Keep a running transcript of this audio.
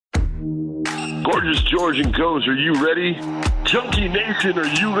Gorgeous George and Goes, are you ready? Junkie Nation, are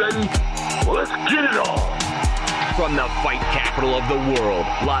you ready? Well, let's get it on. From the fight capital of the world,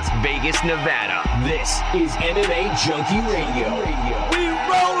 Las Vegas, Nevada, this is MMA Junkie Radio. We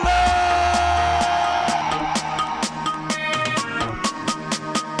rollin'!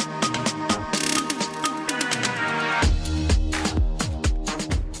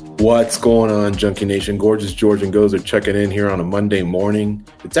 What's going on, Junkie Nation? Gorgeous George and Goes are checking in here on a Monday morning.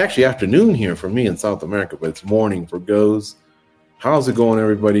 It's actually afternoon here for me in South America, but it's morning for Goes. How's it going,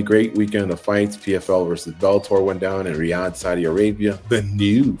 everybody? Great weekend of fights. PFL versus Bellator went down in Riyadh, Saudi Arabia, the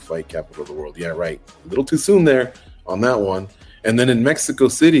new fight capital of the world. Yeah, right. A little too soon there on that one. And then in Mexico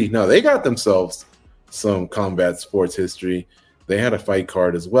City, now they got themselves some combat sports history. They had a fight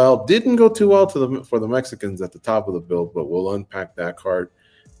card as well. Didn't go too well for the Mexicans at the top of the bill, but we'll unpack that card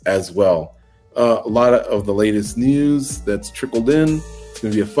as well. A lot of the latest news that's trickled in. It's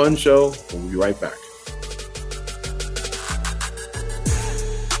going to be a fun show. We'll be right back.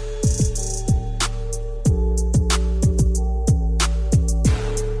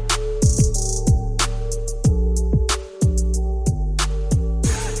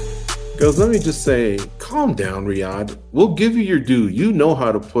 Guys, let me just say, calm down, Riyadh. We'll give you your due. You know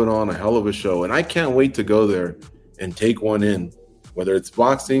how to put on a hell of a show, and I can't wait to go there and take one in. Whether it's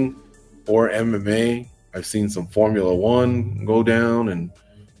boxing or MMA, I've seen some Formula One go down, and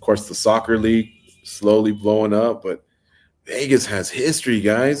of course the soccer league slowly blowing up. But Vegas has history,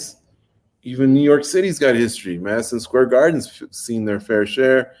 guys. Even New York City's got history. Madison Square Garden's seen their fair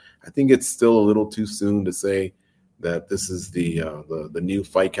share. I think it's still a little too soon to say that this is the new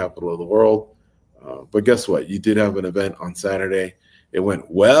fight capital of the world. But guess what? You did have an event on Saturday. It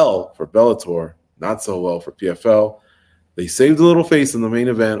went well for Bellator, not so well for PFL. They saved a little face in the main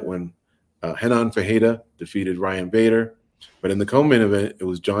event when Renan Ferreira defeated Ryan Bader. But in the co-main event, it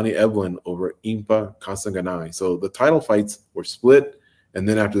was Johnny Eblen over Impa Kasanganay. So the title fights were split. And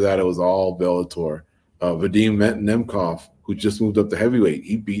then after that, it was all Bellator. Vadim Nemkov, who just moved up to heavyweight,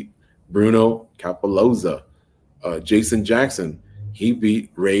 he beat Bruno Capoloza. Jason Jackson, he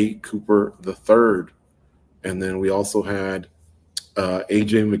beat Ray Cooper III. And then we also had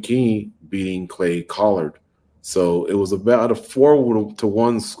AJ McKee beating Clay Collard. So it was about a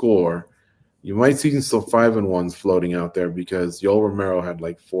 4-1 score. You might see some 5-1s floating out there because Yoel Romero had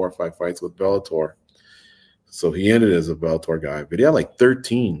like 4 or 5 fights with Bellator. So he ended as a Bellator guy, but he had like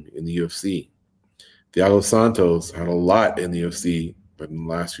 13 in the UFC. Thiago Santos had a lot in the UFC, but in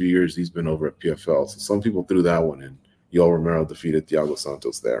the last few years, he's been over at PFL. So some people threw that one in. Yoel Romero defeated Thiago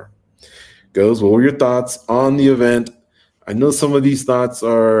Santos there. Goes, what were your thoughts on the event? I know some of these thoughts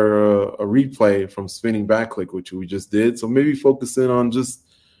are a replay from Spinning Backclick, which we just did. So maybe focus in on just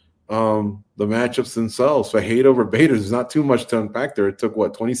the matchups themselves. Fajeda over Bader, there's not too much to unpack there. It took,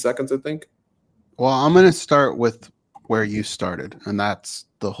 20 seconds, I think? Well, I'm going to start with where you started, and that's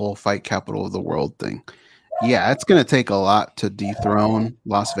the whole fight capital of the world thing. Yeah, it's going to take a lot to dethrone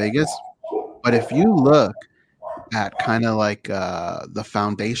Las Vegas. But if you look at kind of like the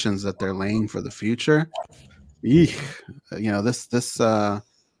foundations that they're laying for the future, this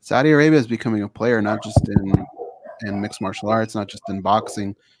Saudi Arabia is becoming a player, not just in mixed martial arts, not just in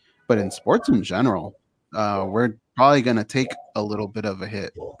boxing, but in sports in general. We're probably going to take a little bit of a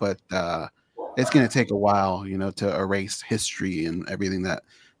hit, but it's going to take a while, to erase history and everything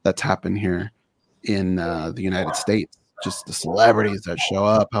that's happened here in the United States. Just the celebrities that show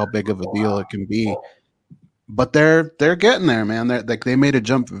up, how big of a deal it can be. But they're getting there, man. They made a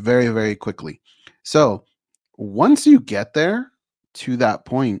jump very, very quickly. So once you get there to that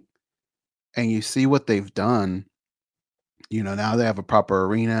point and you see what they've done, now they have a proper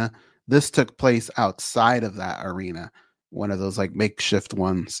arena. This took place outside of that arena, one of those like makeshift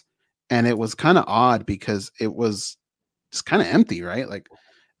ones. And it was kind of odd because it was just kind of empty, right? Like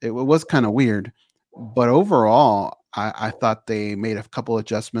it was kind of weird. But overall, I thought they made a couple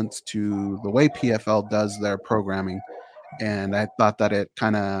adjustments to the way PFL does their programming. And I thought that it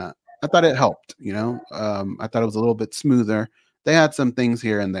helped, I thought it was a little bit smoother. They had some things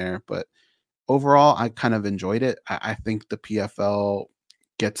here and there, but overall, I kind of enjoyed it. I think the PFL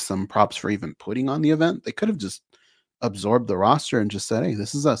gets some props for even putting on the event. They could have just absorbed the roster and just said, hey,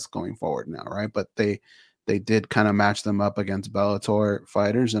 this is us going forward now, right? But they did kind of match them up against Bellator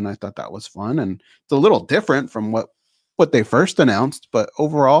fighters, and I thought that was fun. And it's a little different from what they first announced, but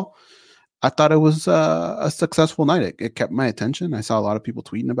overall, I thought it was a successful night. It kept my attention. I saw a lot of people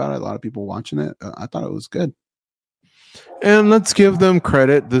tweeting about it, a lot of people watching it. I thought it was good. And let's give them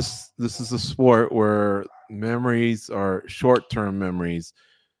credit. This is a sport where memories are short-term memories.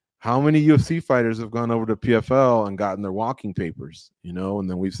 how many UFC fighters have gone over to PFL and gotten their walking papers, you know? And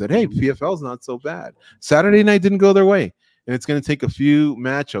then we've said, hey, PFL's not so bad. Saturday night didn't go their way, and it's going to take a few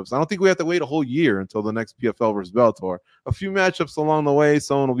matchups. I don't think we have to wait a whole year until the next PFL versus Bellator. A few matchups along the way,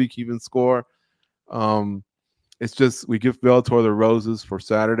 someone will be keeping score. It's just we give Bellator the roses for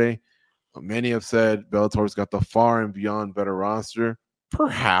Saturday. Many have said Bellator's got the far and beyond better roster.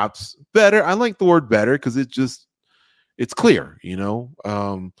 Perhaps better. I like the word better because it's clear, you know.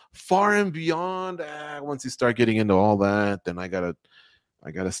 Far and beyond. Once you start getting into all that, then I gotta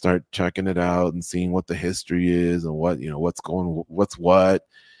start checking it out and seeing what the history is and what, you know, what's what.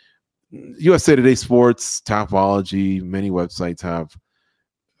 USA Today Sports, Tapology, many websites have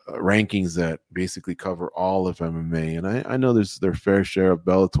rankings that basically cover all of MMA, and I know there's their fair share of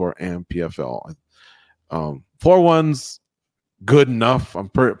Bellator and PFL. 4-1's good enough. I'm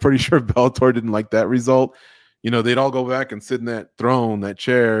pretty sure Bellator didn't like that result. You know, they'd all go back and sit in that throne, that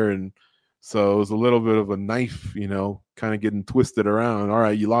chair, and so it was a little bit of a knife, you know, kind of getting twisted around. All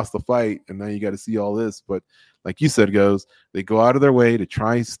right, you lost the fight, and now you got to see all this. But like you said, they go out of their way to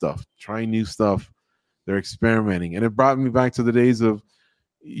try new stuff. They're experimenting, and it brought me back to the days of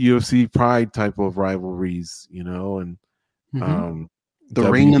UFC Pride type of rivalries, you know, and the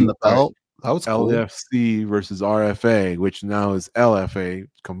ring and the belt. That was cool. LFC versus RFA, which now is LFA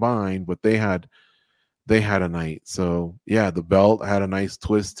combined, but they had a night. So yeah, the belt had a nice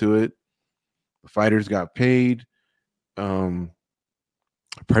twist to it. The fighters got paid.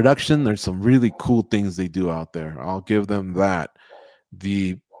 Production, there's some really cool things they do out there. I'll give them that.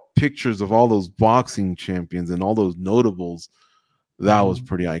 The pictures of all those boxing champions and all those notables, that was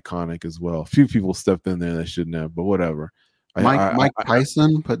pretty iconic as well. A few people stepped in there that shouldn't have, but whatever. Mike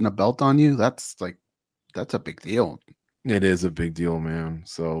Tyson putting a belt on you, that's a big deal. It is a big deal, man.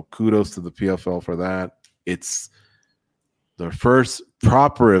 So kudos to the PFL for that. It's the first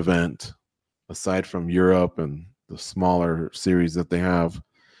proper event, aside from Europe and the smaller series that they have,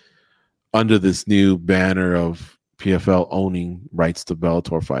 under this new banner of PFL owning rights to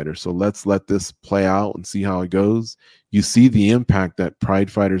Bellator fighters. So let's let this play out and see how it goes. You see the impact that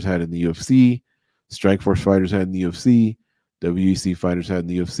Pride fighters had in the UFC, Strikeforce fighters had in the UFC, WEC fighters had in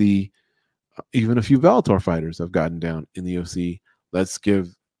the UFC, even a few Bellator fighters have gotten down in the UFC. Let's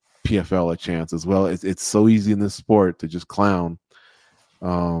give PFL a chance as well. It's so easy in this sport to just clown,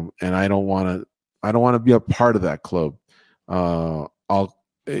 and I don't want to be a part of that club. I'll,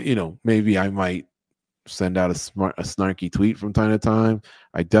 you know, maybe I might send out a snarky tweet from time to time.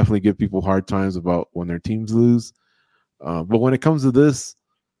 I definitely give people hard times about when their teams lose, but when it comes to this,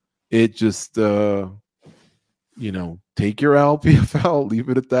 it just you know, take your L, PFL, leave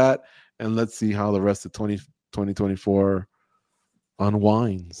it at that, and let's see how the rest of 2024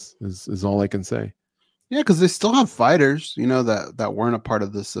 unwinds is all I can say. Yeah, because they still have fighters, you know, that weren't a part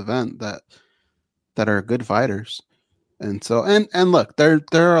of this event that are good fighters. And so and look, there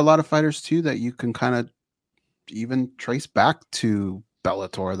are a lot of fighters too that you can kind of even trace back to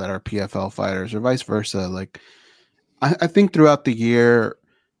Bellator that are PFL fighters or vice versa. Like I think throughout the year,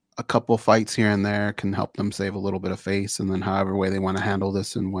 a couple fights here and there can help them save a little bit of face, and then however way they want to handle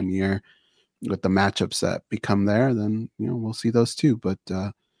this in 1 year with the matchups that become there, then, you know, we'll see those too. But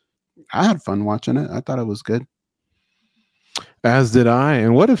I had fun watching it. I thought it was good. As did I.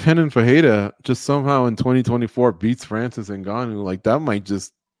 And what if Renan Fajeda just somehow in 2024 beats Francis Ngannou? Like, that might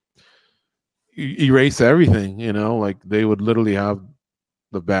just erase everything, you know? Like, they would literally have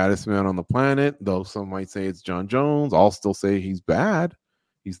the baddest man on the planet, though some might say it's John Jones. I'll still say he's bad.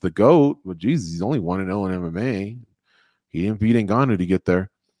 He's the GOAT. But, Jesus, he's only 1-0 in MMA. He didn't beat Ngannou to get there.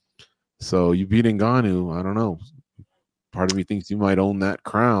 So you beat Ngannou, I don't know. Part of me thinks you might own that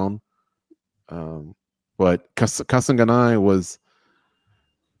crown. But Kasanganai was,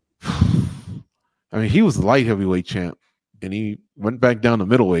 I mean, he was the light heavyweight champ, and he went back down to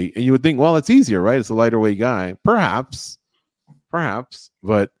middleweight. And you would think, well, it's easier, right? It's a lighter weight guy. Perhaps.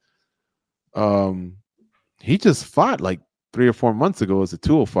 But he just fought like 3 or 4 months ago as a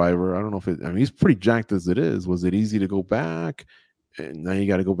 205er. I don't know if I mean, he's pretty jacked as it is. Was it easy to go back? And now you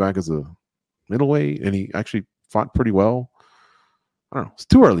got to go back as a middleweight, and he actually fought pretty well. I don't know. It's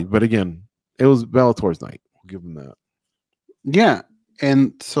too early, but again, it was Bellator's night. We'll give him that. Yeah,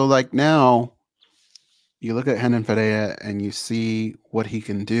 and so like now, you look at Renan Fajeda and you see what he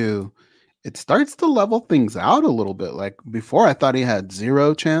can do. It starts to level things out a little bit. Like before, I thought he had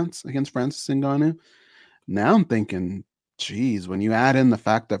 0 chance against Francis Ngannou. Now I'm thinking, geez, when you add in the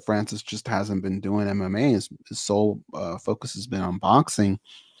fact that Francis just hasn't been doing MMA, his sole focus has been on boxing,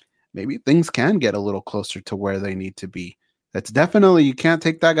 maybe things can get a little closer to where they need to be. That's definitely, you can't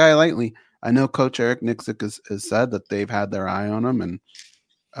take that guy lightly. I know Coach Eric Nixick has said that they've had their eye on him, and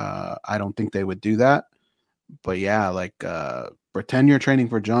I don't think they would do that. But yeah, like pretend you're training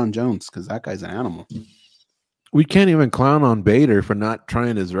for John Jones because that guy's an animal. We can't even clown on Bader for not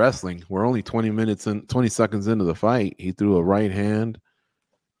trying his wrestling. We're only 20 seconds into the fight. He threw a right hand,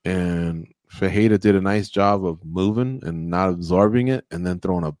 and Fajeda did a nice job of moving and not absorbing it, and then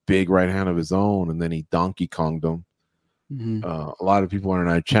throwing a big right hand of his own, and then he Donkey Konged him. Mm-hmm. A lot of people in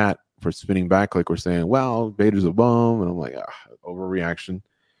our chat for spinning back like we're saying, well, Bader's a bum, and I'm like, overreaction.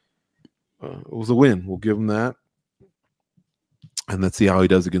 It was a win. We'll give him that. And let's see how he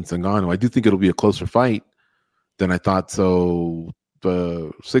does against Ngannou. I do think it'll be a closer fight than I thought. So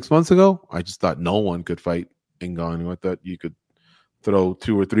 6 months ago, I just thought no one could fight Ngannou. I thought you could throw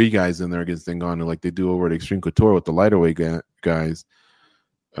 2 or 3 guys in there against Ngannou like they do over at Extreme Couture with the lighter weight guys.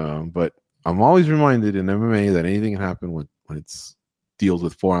 But I'm always reminded in MMA that anything can happen when it's deals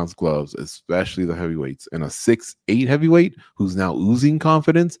with 4-ounce gloves, especially the heavyweights. And a 6'8" heavyweight who's now oozing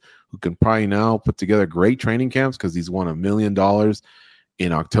confidence, who can probably now put together great training camps because he's won $1 million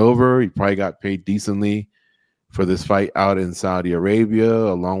in October. He probably got paid decently for this fight out in Saudi Arabia,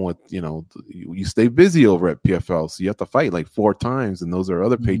 along with, you stay busy over at PFL. So you have to fight like 4 times, and those are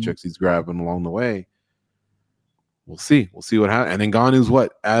other paychecks he's grabbing along the way. We'll see. We'll see what happens. And Ngannou's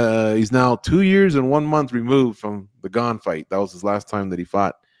what? He's now 2 years and 1 month removed from the Gane fight. That was his last time that he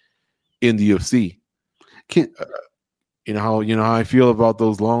fought in the UFC. You know how I feel about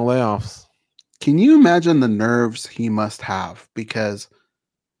those long layoffs. Can you imagine the nerves he must have? Because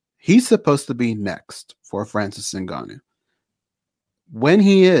he's supposed to be next for Francis Ngannou. When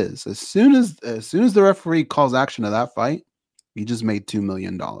he is, as soon as the referee calls action of that fight, he just made $2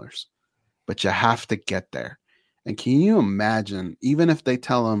 million. But you have to get there. And can you imagine, even if they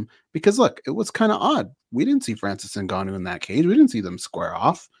tell him, because look, it was kind of odd. We didn't see Francis Ngannou in that cage. We didn't see them square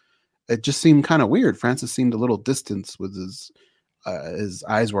off. It just seemed kind of weird. Francis seemed a little distant with his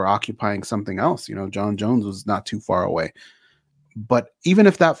eyes were occupying something else. John Jones was not too far away. But even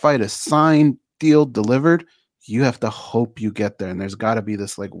if that fight is signed, deal, delivered, you have to hope you get there. And there's got to be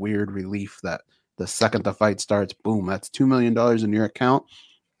this like weird relief that the second the fight starts, boom, that's $2 million in your account.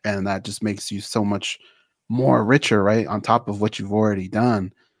 And that just makes you so much more richer, right? On top of what you've already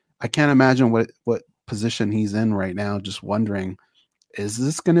done. I can't imagine what position he's in right now. Just wondering, is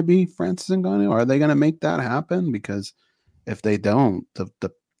this going to be Francis Ngannou? Are they going to make that happen? Because if they don't,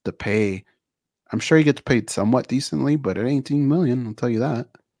 the pay, I'm sure he gets paid somewhat decently, but it ain't $18 million. I'll tell you that.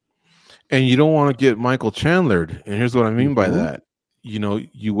 And you don't want to get Michael Chandlered. And here's what I mean by that.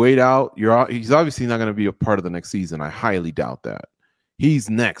 You wait out. He's obviously not going to be a part of the next season. I highly doubt that.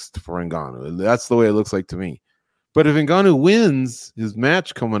 He's next for Ngannou. That's the way it looks like to me. But if Ngannou wins his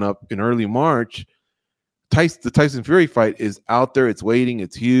match coming up in early March, the Tyson Fury fight is out there. It's waiting.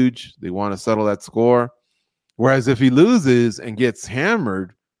 It's huge. They want to settle that score. Whereas if he loses and gets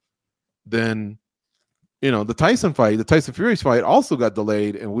hammered, then, the Tyson Fury fight also got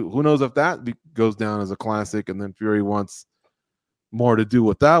delayed. And who knows if that goes down as a classic, and then Fury wants more to do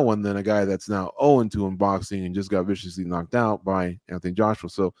with that one than a guy that's now 0-2 in boxing and just got viciously knocked out by Anthony Joshua.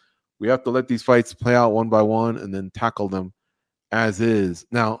 So we have to let these fights play out one by one and then tackle them as is.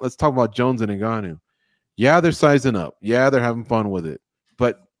 Now, let's talk about Jones and Ngannou. Yeah, they're sizing up. Yeah, they're having fun with it.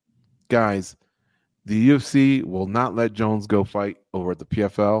 But, guys, the UFC will not let Jones go fight over at the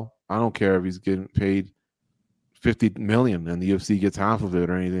PFL. I don't care if he's getting paid $50 million and the UFC gets half of it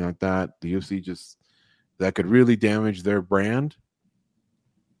or anything like that. The UFC that could really damage their brand.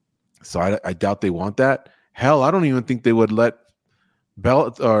 So I doubt they want that. Hell, I don't even think they would let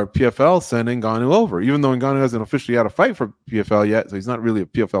Bellator or PFL send Ngannou over, even though Ngannou hasn't officially had a fight for PFL yet, so he's not really a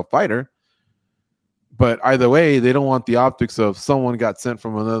PFL fighter. But either way, they don't want the optics of someone got sent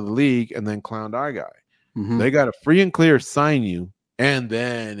from another league and then clowned our guy. Mm-hmm. They got to free and clear sign you, and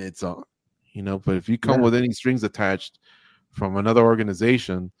then it's on. But if you come with any strings attached from another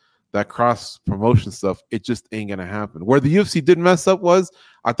organization, that cross promotion stuff, it just ain't gonna happen. Where the UFC did mess up was,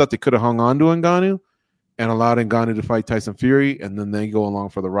 I thought they could have hung on to Ngannou and allowed Ngannou to fight Tyson Fury, and then they go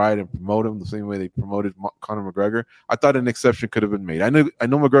along for the ride and promote him the same way they promoted Conor McGregor. I thought an exception could have been made. I know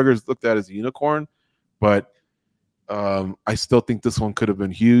McGregor's looked at as a unicorn, but I still think this one could have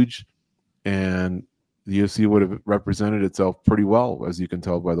been huge, and the UFC would have represented itself pretty well, as you can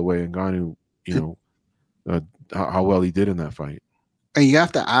tell by the way Ngannou, how well he did in that fight. And you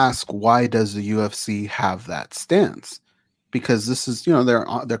have to ask, why does the UFC have that stance? Because this is,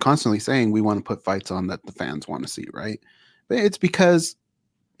 they're constantly saying we want to put fights on that the fans want to see, right? But it's because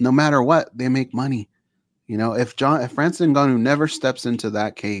no matter what, they make money. If Francis Ngannou never steps into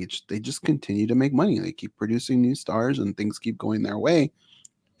that cage, they just continue to make money. They keep producing new stars and things keep going their way.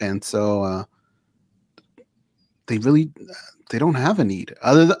 And so they don't have a need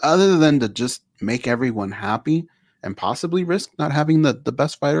other than to just make everyone happy and possibly risk not having the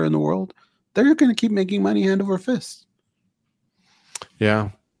best fighter in the world. They're going to keep making money hand over fist. Yeah,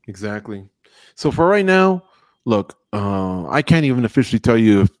 exactly. So for right now, look, I can't even officially tell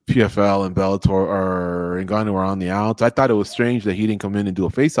you if PFL and Bellator or Ngannou are on the outs. I thought it was strange that he didn't come in and do a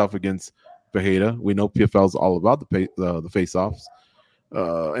face-off against Vejeda. We know PFL is all about the face-offs.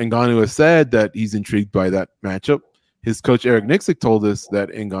 Ngannou has said that he's intrigued by that matchup. His coach Eric Nixick told us that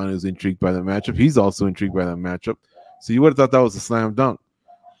Ngannou is intrigued by that matchup. He's also intrigued by that matchup. So you would have thought that was a slam dunk.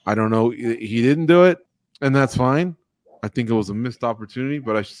 I don't know. He didn't do it, and that's fine. I think it was a missed opportunity,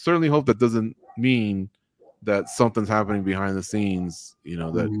 but I certainly hope that doesn't mean that something's happening behind the scenes,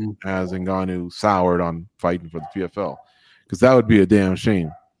 that has Ngannou soured on fighting for the PFL, because that would be a damn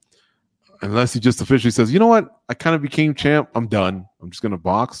shame. Unless he just officially says, you know what, I kind of became champ. I'm done. I'm just going to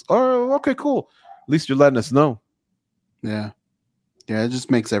box. Oh, okay, cool. At least you're letting us know. Yeah. Yeah, it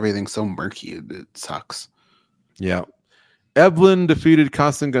just makes everything so murky. It sucks. Yeah. Eblin defeated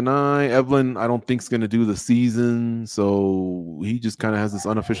Kasim Ganai. Eblin, I don't think, is going to do the season, so he just kind of has this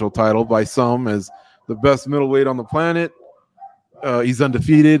unofficial title by some as the best middleweight on the planet. He's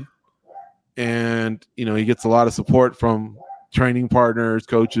undefeated, and he gets a lot of support from training partners,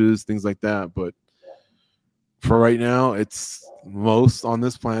 coaches, things like that. But for right now, it's most on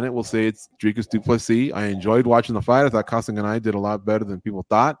this planet. We'll say it's Dricus du Plessis. I enjoyed watching the fight. I thought Kasim Ganai did a lot better than people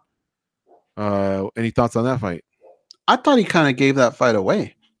thought. Any thoughts on that fight? I thought he kind of gave that fight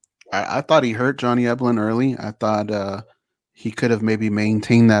away. I thought he hurt Johnny Eblin early. I thought he could have maybe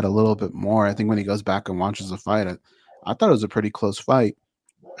maintained that a little bit more. I think when he goes back and watches the fight, I thought it was a pretty close fight.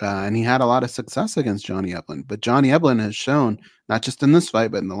 And he had a lot of success against Johnny Eblin. But Johnny Eblin has shown, not just in this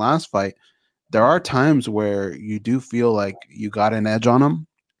fight, but in the last fight, there are times where you do feel like you got an edge on him,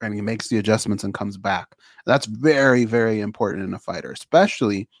 and he makes the adjustments and comes back. That's very, very important in a fighter,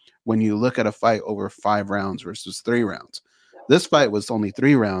 especially when you look at a fight over 5 rounds versus 3 rounds. This fight was only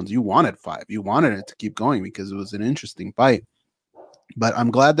 3 rounds. You wanted 5. You wanted it to keep going because it was an interesting fight. But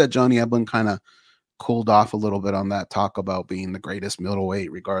I'm glad that Johnny Eblin kind of cooled off a little bit on that talk about being the greatest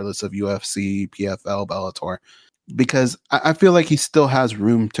middleweight, regardless of UFC, PFL, Bellator, because I feel like he still has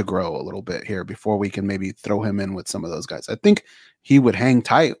room to grow a little bit here before we can maybe throw him in with some of those guys. I think he would hang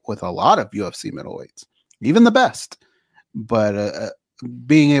tight with a lot of UFC middleweights, even the best. But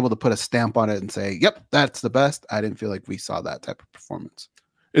being able to put a stamp on it and say, yep, that's the best, I didn't feel like we saw that type of performance.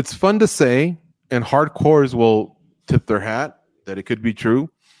 It's fun to say, and hardcores will tip their hat that it could be true,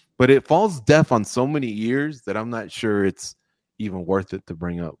 but it falls deaf on so many ears that I'm not sure it's even worth it to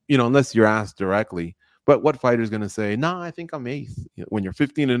bring up, unless you're asked directly. But what fighter is going to say, I think I'm 8th? When you're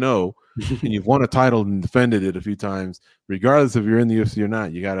 15-0 and you've won a title and defended it a few times, regardless if you're in the UFC or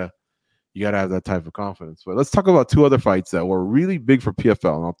not, you gotta have that type of confidence. But let's talk about 2 other fights that were really big for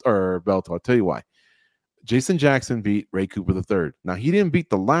PFL or Bellator. I'll tell you why. Jason Jackson beat Ray Cooper III. Now, he didn't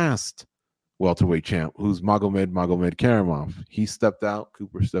beat the last welterweight champ, who's Magomed Karimov. He stepped out,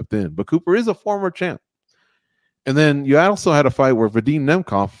 Cooper stepped in. But Cooper is a former champ. And then you also had a fight where Vadim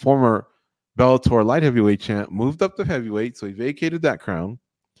Nemkov, former Bellator light heavyweight champ, moved up to heavyweight, so he vacated that crown.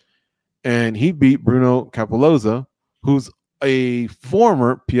 And he beat Bruno Capoloza, who's a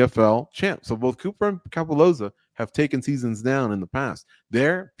former PFL champ. So both Cooper and Capoloza have taken seasons down in the past.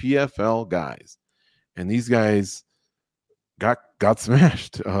 They're PFL guys. And these guys got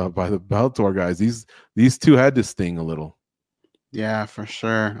smashed by the Bellator guys. These 2 had to sting a little. Yeah, for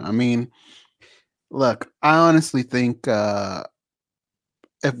sure. I mean, look, I honestly think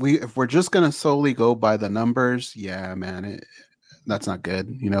if we're just gonna solely go by the numbers, yeah, man, that's not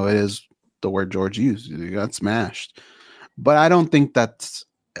good. It is the word George used. You got smashed, but I don't think that's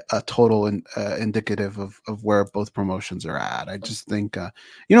a total indicative of where both promotions are at. I just think,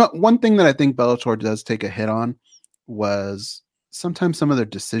 one thing that I think Bellator does take a hit on was sometimes some of their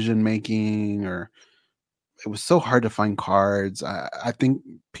decision making, or it was so hard to find cards. I think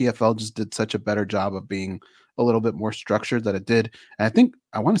PFL just did such a better job of being a little bit more structured that it did. And I think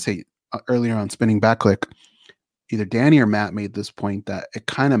I want to say earlier on Spinning Backclick, either Danny or Matt made this point that it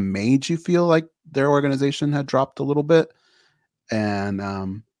kind of made you feel like their organization had dropped a little bit.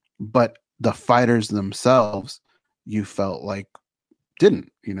 And but the fighters themselves, you felt like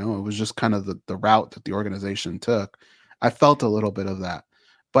didn't. It was just kind of the route that the organization took. I felt a little bit of that,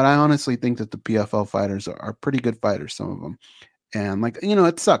 but I honestly think that the PFL fighters are pretty good fighters, some of them. And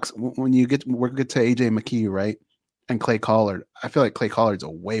it sucks when we're good to AJ McKee, right? And Clay Collard. I feel like Clay Collard's a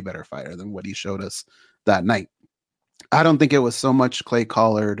way better fighter than what he showed us that night. I don't think it was so much Clay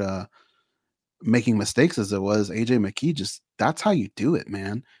Collard making mistakes as it was AJ McKee. Just that's how you do it,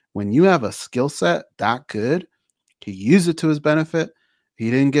 man. When you have a skill set that good, He used it to his benefit. He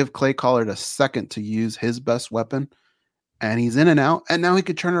didn't give Clay Collard a second to use his best weapon, and he's in and out. And now he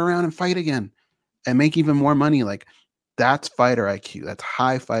could turn around and fight again and make even more money. Like, that's fighter IQ. That's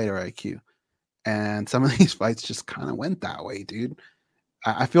high fighter IQ. And some of these fights just kind of went that way, dude.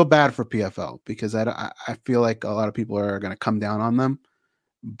 I feel bad for PFL because I feel like a lot of people are going to come down on them,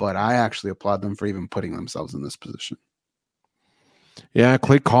 but I actually applaud them for even putting themselves in this position. Yeah,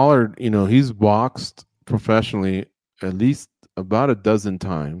 Clay Collard, he's boxed professionally at least about a dozen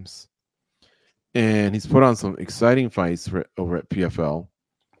times, and he's put on some exciting fights over at PFL.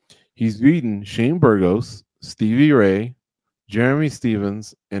 He's beaten Shane Burgos, Stevie Ray, Jeremy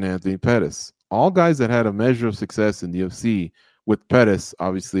Stevens, and Anthony Pettis, all guys that had a measure of success in the UFC, with Pettis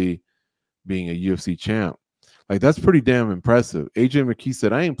obviously being a UFC champ. Like, that's pretty damn impressive. AJ McKee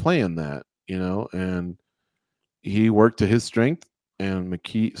said, I ain't playing that, and he worked to his strength and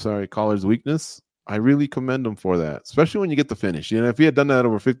Collard's weakness. I really commend him for that, especially when you get the finish. If he had done that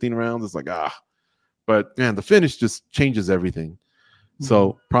over 15 rounds, it's like, but man, the finish just changes everything. Mm-hmm.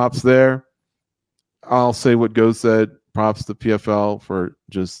 So props there. I'll say what Go said. Props to PFL for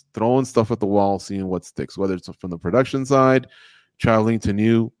just throwing stuff at the wall, seeing what sticks, whether it's from the production side, traveling to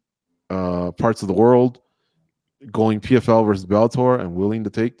new parts of the world, going PFL versus Bellator and willing to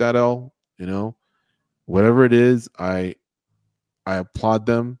take that L, whatever it is, I applaud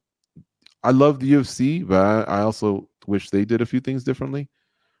them. I love the UFC, but I also wish they did a few things differently.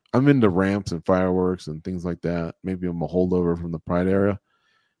 I'm into ramps and fireworks and things like that. Maybe I'm a holdover from the Pride era,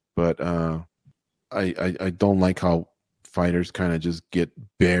 but I don't like how fighters kind of just get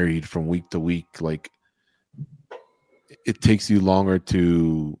buried from week to week. Like, it takes you longer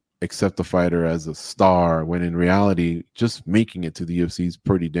to accept the fighter as a star when in reality, just making it to the UFC is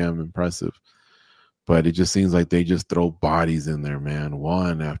pretty damn impressive. But it just seems like they just throw bodies in there, man,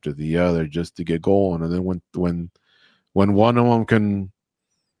 one after the other just to get going. And then when one of them can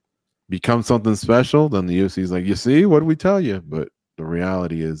become something special, then the UFC is like, you see, what did we tell you? But the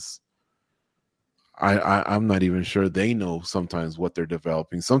reality is, I'm not even sure they know sometimes what they're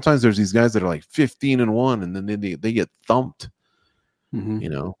developing. Sometimes there's these guys that are like 15-1, and then they get thumped,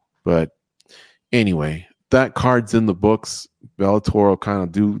 But anyway, that card's in the books. Bellator will kind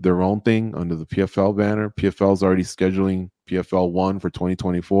of do their own thing under the PFL banner. PFL's already scheduling PFL 1 for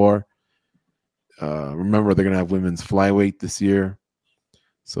 2024. Remember, they're going to have women's flyweight this year.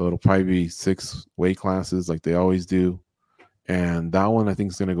 So it'll probably be 6 weight classes like they always do. And that one, I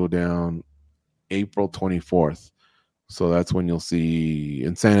think, is going to go down April 24th. So that's when you'll see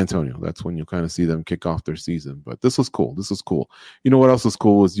in San Antonio. That's when you'll kind of see them kick off their season. But this was cool. You know what else was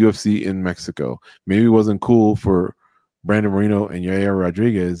cool was UFC in Mexico. Maybe it wasn't cool for Brandon Moreno and Yair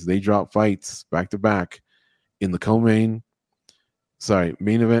Rodriguez. They dropped fights back to back in the main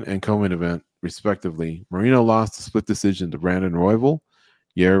event and co-main event, respectively. Moreno lost a split decision to Brandon Royval.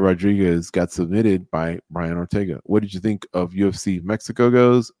 Yair Rodriguez got submitted by Brian Ortega. What did you think of UFC Mexico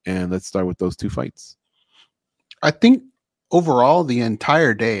goes? And let's start with those 2 fights. I think overall, the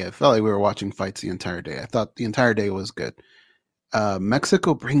entire day, I felt like we were watching fights the entire day. I thought the entire day was good.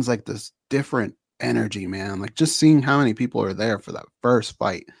 Mexico brings like this different energy, man. Like, just seeing how many people are there for that first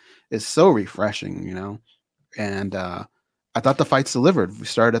fight is so refreshing, And I thought the fights delivered. We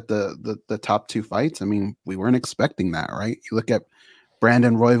started at the top 2 fights. I mean, we weren't expecting that, right? You look at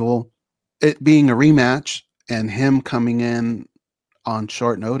Brandon Royval, it being a rematch and him coming in on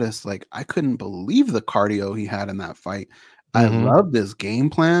short notice. Like, I couldn't believe the cardio he had in that fight. I loved his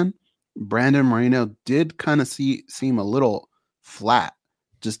game plan. Brandon Moreno did kind of seem a little flat,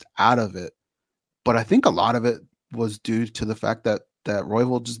 just out of it. But I think a lot of it was due to the fact that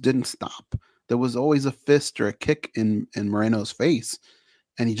Royval just didn't stop. There was always a fist or a kick in Moreno's face,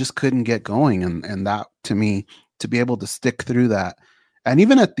 and he just couldn't get going. And that, to me, to be able to stick through that. And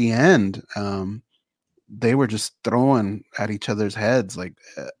even at the end, they were just throwing at each other's heads. Like,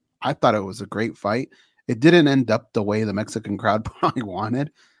 I thought it was a great fight. It didn't end up the way the Mexican crowd probably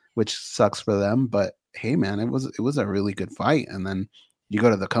wanted, which sucks for them. But hey, man, it was a really good fight. And then you go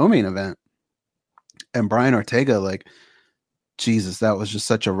to the co-main event, and Brian Ortega, like, Jesus, that was just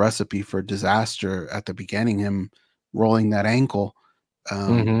such a recipe for disaster at the beginning. Him rolling that ankle.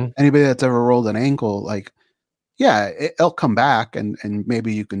 Anybody that's ever rolled an ankle, like, yeah, it'll come back and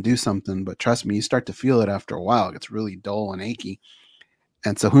maybe you can do something, but trust me, you start to feel it after a while. It gets really dull and achy.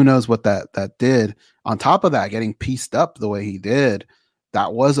 And so who knows what that did. On top of that, getting pieced up the way he did,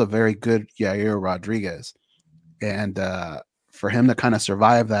 that was a very good Yair Rodriguez. And for him to kind of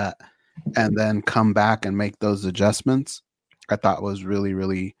survive that and then come back and make those adjustments, I thought was really,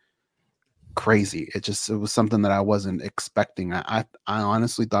 really crazy. It was something that I wasn't expecting. I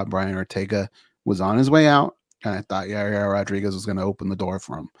honestly thought Brian Ortega was on his way out. and I thought Yair Rodriguez was going to open the door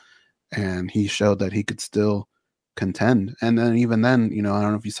for him, and he showed that he could still contend. And then even then, I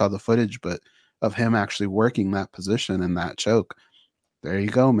don't know if you saw the footage, but of him actually working that position and that choke. There you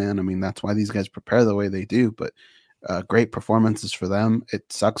go, man. I mean, that's why these guys prepare the way they do. But great performances for them.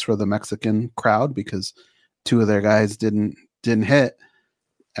 It sucks for the Mexican crowd because two of their guys didn't hit.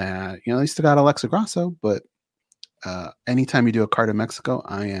 They still got Alexa Grasso, but anytime you do a card in Mexico,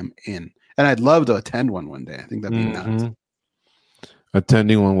 I am in. And I'd love to attend one day. I think that'd be nuts.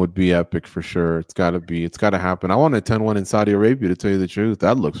 Attending one would be epic for sure. It's got to happen. I want to attend one in Saudi Arabia, to tell you the truth.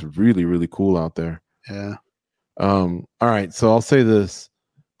 That looks really, really cool out there. Yeah. All right. So I'll say this.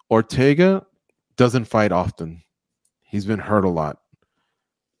 Ortega doesn't fight often. He's been hurt a lot.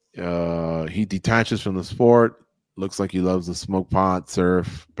 He detaches from the sport. Looks like he loves the smoke pot,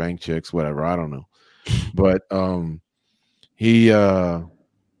 surf, bank chicks, whatever. I don't know. But he's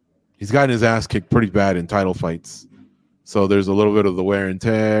gotten his ass kicked pretty bad in title fights. So there's a little bit of the wear and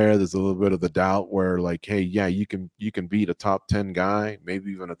tear. There's a little bit of the doubt where, like, hey, yeah, you can beat a top 10 guy,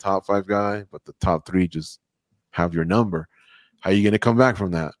 maybe even a top 5 guy, but the top 3 just have your number. How are you going to come back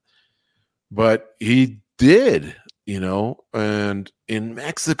from that? But he did, and in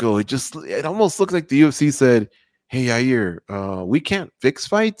Mexico, it almost looked like the UFC said, hey, Yair, we can't fix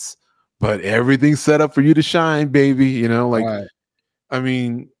fights, but everything's set up for you to shine, baby. Right. I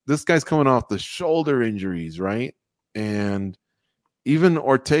mean, this guy's coming off the shoulder injuries, right? And even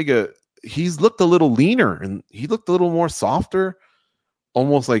Ortega, he's looked a little leaner and he looked a little more softer,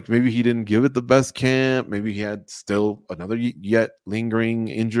 almost like maybe he didn't give it the best camp. Maybe he had still another yet lingering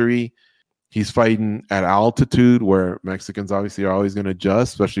injury. He's fighting at altitude where Mexicans obviously are always going to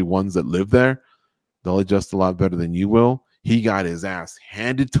adjust, especially ones that live there. They'll adjust a lot better than you will. He got his ass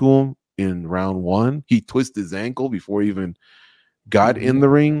handed to him in round 1. He twisted his ankle before he even got in the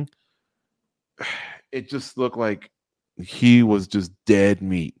ring. It just looked like he was just dead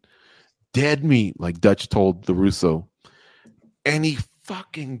meat, like Dutch told the Russo, and he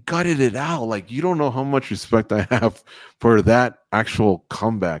fucking gutted it out. Like, you don't know how much respect I have for that actual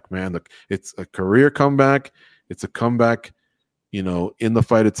comeback, man. It's a career comeback. It's a comeback, in the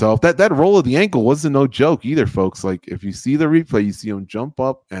fight itself. That roll of the ankle wasn't no joke either, folks. Like, if you see the replay, you see him jump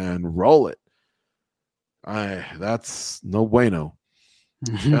up and roll it. That's no bueno.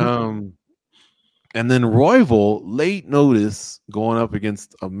 And then Royval, late notice, going up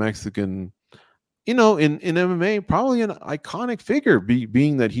against a Mexican, in MMA, probably an iconic figure,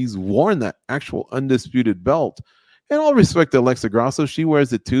 being that he's worn that actual undisputed belt. And all respect to Alexa Grasso, she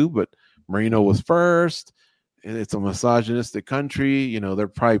wears it too, but Marino was first. And it's a misogynistic country. They're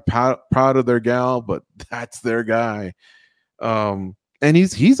probably proud of their gal, but that's their guy. And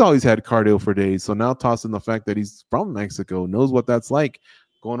he's always had cardio for days. So now tossing the fact that he's from Mexico, knows what that's like,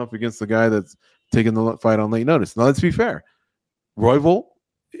 going up against the guy that's taking the fight on late notice. Now, let's be fair. Royval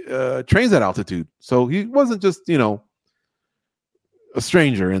trains at altitude. So he wasn't just, a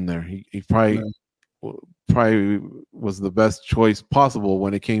stranger in there. He probably was the best choice possible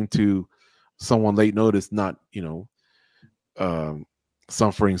when it came to someone late notice, not,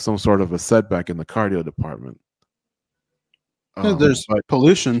 suffering some sort of a setback in the cardio department. There's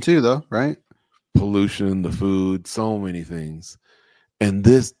pollution too, though, right? Pollution, the food, so many things. And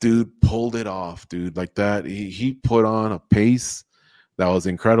this dude pulled it off, dude. Like that, he put on a pace that was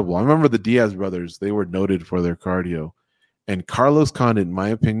incredible. I remember the Diaz brothers, they were noted for their cardio. And Carlos Condit, in my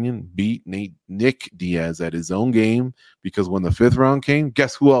opinion, beat Nick Diaz at his own game, because when the 5th round came,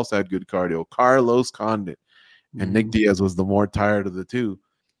 guess who else had good cardio? Carlos Condit. And Nick Diaz was the more tired of the two.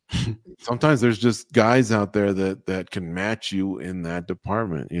 Sometimes there's just guys out there that can match you in that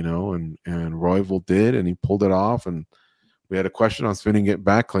department, and Royval did, and he pulled it off. And we had a question on Spinning It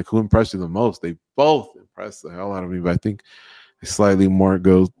Back, like, who impressed you the most? They both impressed the hell out of me, but I think slightly more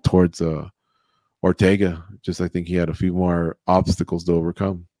goes towards Ortega. I think he had a few more obstacles to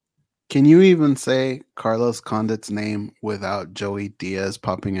overcome. Can you even say Carlos Condit's name without Joey Diaz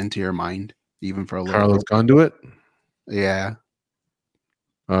popping into your mind, even for a little Carlos Conduit? Yeah.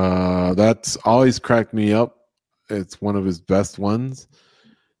 That's always cracked me up. It's one of his best ones.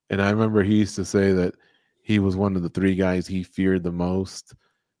 And I remember he used to say that he was one of the 3 guys he feared the most.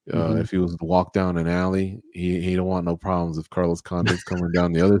 If he was to walk down an alley, he don't want no problems if Carlos Condit's coming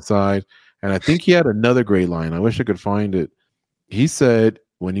down the other side. And I think he had another great line. I wish I could find it. He said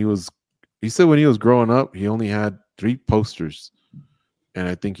when he was growing up, he only had 3 posters. And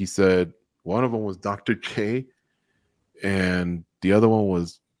I think he said one of them was Dr. J, and the other one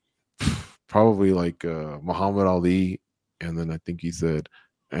was probably like Muhammad Ali. And then I think he said,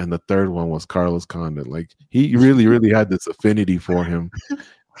 and the third one was Carlos Condit. Like, he really, really had this affinity for him.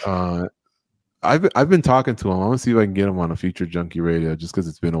 I've been talking to him. I'm gonna see if I can get him on a future Junkie Radio just because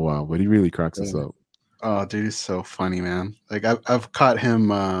it's been a while. But he really cracks us up. Oh, dude, he's so funny, man. Like I've caught him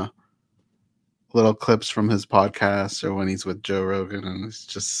little clips from his podcast or when he's with Joe Rogan, and it's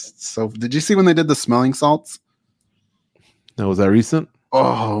just so. Did you see when they did the smelling salts? Now, was that recent?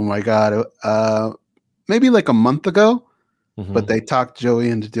 Oh my god, maybe like a month ago. Mm-hmm. But they talked Joey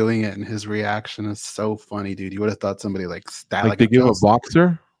into doing it, and his reaction is so funny, dude. You would have thought somebody like stabbed. Like they give a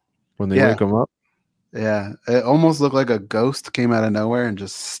boxer when they wake him up. Yeah, it almost looked like a ghost came out of nowhere and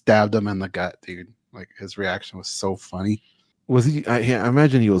just stabbed him in the gut, dude. Like his reaction was so funny. Was he? I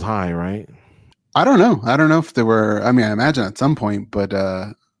imagine he was high, right? I don't know. I don't know if they were. I mean, I imagine at some point, but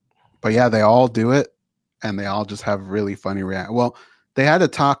yeah, they all do it, and they all just have really funny react. Well, they had to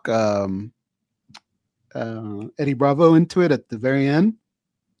talk Eddie Bravo into it at the very end,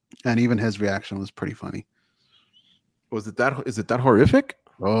 and even his reaction was pretty funny. Is it that horrific?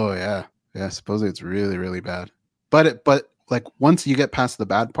 Oh yeah. Yeah, supposedly it's really, really bad. But like once you get past the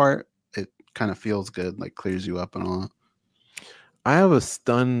bad part, it kind of feels good, like clears you up and all that. I have a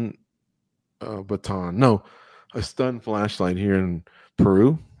stun a stun flashlight here in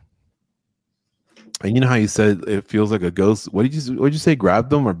Peru. And you know how you said it feels like a ghost? What did you say? Grab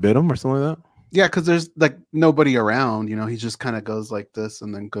them or bit them or something like that? Yeah, because there's like nobody around, you know, he just kind of goes like this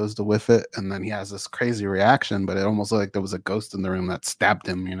and then goes to whiff it, and then he has this crazy reaction, but it almost looked like there was a ghost in the room that stabbed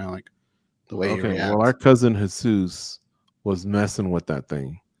him, you know, like the way he reacts. Well, our cousin Jesus was messing with that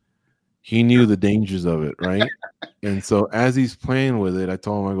thing. He knew the dangers of it, right? And so as he's playing with it, I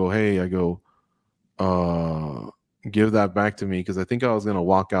told him, give that back to me, because I think I was gonna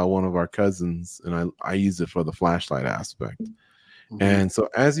walk out one of our cousins, and I used it for the flashlight aspect. Mm-hmm. And so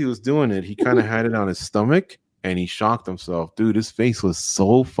as he was doing it, he kind of had it on his stomach and he shocked himself. Dude, his face was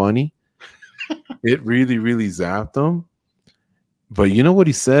so funny. It really, really zapped him. But you know what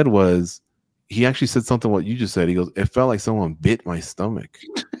he said was, he actually said something what you just said. He goes, it felt like someone bit my stomach.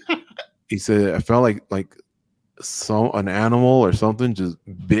 He said, I felt like an animal or something just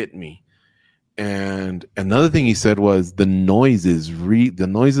bit me. And another thing he said was, the noise is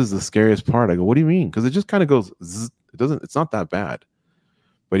the scariest part. I go, what do you mean? Because it just kind of goes zzz. It's not that bad.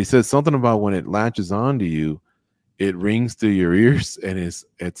 But he said something about when it latches onto you, it rings through your ears, and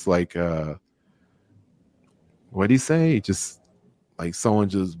it's like what do you say? Just like someone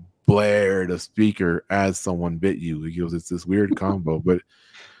just blared a speaker as someone bit you. He goes, it's this weird combo. But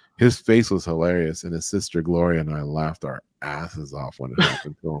his face was hilarious, and his sister Gloria and I laughed our asses off when it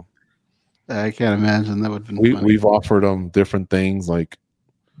happened to him. I can't imagine. That would have been funny. We've offered him different things, like,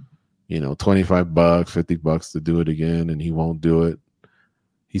 you know, $25, $50 to do it again, and he won't do it.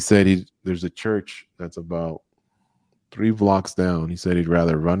 He said there's a church that's about 3 blocks down. He said he'd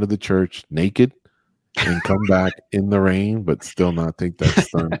rather run to the church naked and come back in the rain, but still not take that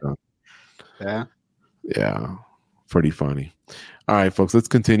stun gun. Yeah, pretty funny. All right, folks, let's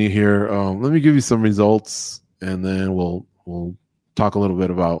continue here. Let me give you some results, and then we'll talk a little bit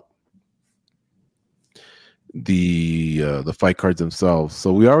about the fight cards themselves.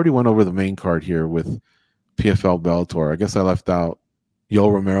 So we already went over the main card here with PFL Bellator. I guess I left out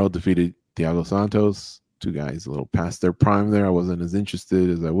Yoel Romero defeated Thiago Santos. 2 guys a little past their prime there. I wasn't as interested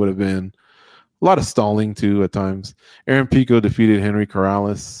as I would have been. A lot of stalling too at times. Aaron Pico defeated Henry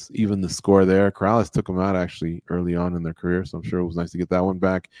Corrales. Even the score there, Corrales took him out actually early on in their career, so I'm sure it was nice to get that one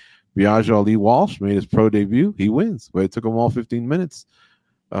back. Biagio Ali Walsh made his pro debut. He wins, but it took him all 15 minutes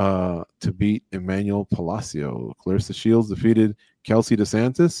to beat Emmanuel Palacio. Clarissa Shields defeated Kelsey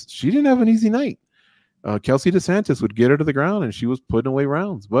DeSantis. She didn't have an easy night. Kelsey DeSantis would get her to the ground, and she was putting away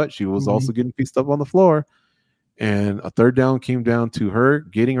rounds, but she was also getting pieced up on the floor. And a third down came down to her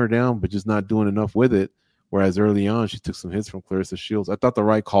getting her down, but just not doing enough with it. Whereas early on, she took some hits from Clarissa Shields. I thought the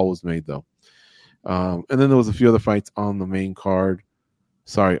right call was made, though. And then there was a few other fights on the main card.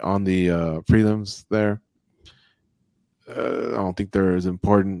 Sorry, on the prelims there. I don't think they're as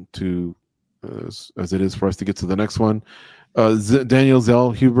important to as it is for us to get to the next one. Daniel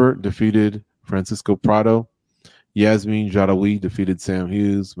Zellhuber defeated Francisco Prado. Yasmin Jadawi defeated Sam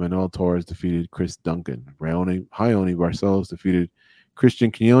Hughes. Manuel Torres defeated Chris Duncan. Hayoni Barcelos defeated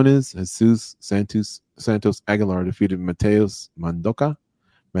Christian Quinones. Jesus Santos Aguilar defeated Mateus Mendoza.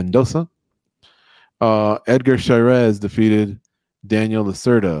 Edgar Chairez defeated Daniel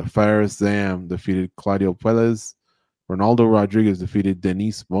Lacerda. Faris Zam defeated Claudio Puelles. Ronaldo Rodriguez defeated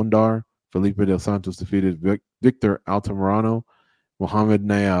Denise Bondar. Felipe Del Santos defeated Victor Altamirano. Mohamed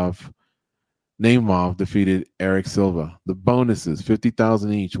Naimov defeated Eric Silva. The bonuses,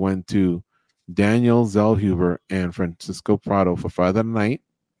 $50,000 each, went to Daniel Zellhuber and Francisco Prado for fight of the night.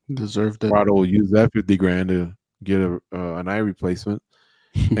 Deserved it. Prado will use that $50,000 to get an eye replacement.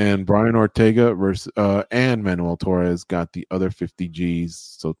 And Brian Ortega versus and Manuel Torres got the other 50 Gs.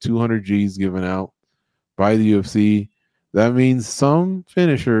 So 200 Gs given out by the UFC. That means some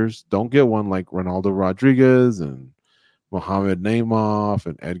finishers don't get one, like Ronaldo Rodriguez and Mohamed Naimov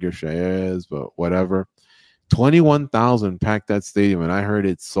and Edgar Shaez, but whatever. 21,000 packed that stadium, and I heard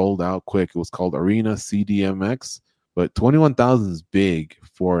it sold out quick. It was called Arena CDMX, but 21,000 is big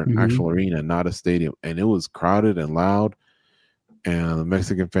for an actual arena, not a stadium. And it was crowded and loud, and the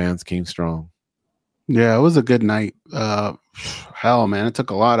Mexican fans came strong. Yeah, it was a good night. Hell, man, it took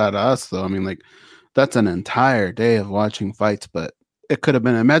a lot out of us, though. I mean, like, that's an entire day of watching fights, but it could have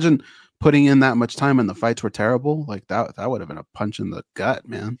been. Imagine putting in that much time and the fights were terrible. Like that would have been a punch in the gut,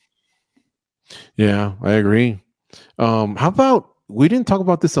 man. Yeah, I agree. How about we didn't talk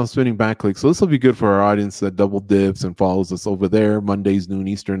about this on Spinning Backclick, so this will be good for our audience that double dips and follows us over there Mondays, noon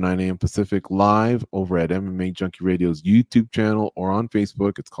Eastern, 9 a.m. Pacific, live over at MMA Junkie Radio's YouTube channel or on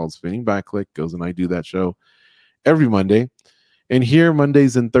Facebook. It's called Spinning Backclick. Goes and I do that show every Monday. And here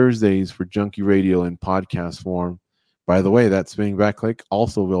Mondays and Thursdays for Junkie Radio in podcast form. By the way, that Spinning Backclick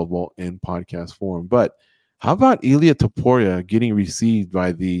also available in podcast form. But how about Ilia Topuria getting received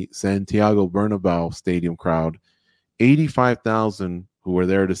by the Santiago Bernabeu Stadium crowd? 85,000 who were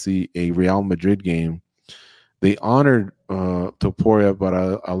there to see a Real Madrid game. They honored Topuria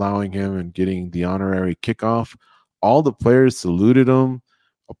by allowing him and getting the honorary kickoff. All the players saluted him,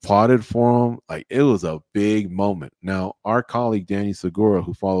 applauded for him. Like, it was a big moment. Now, our colleague Danny Segura,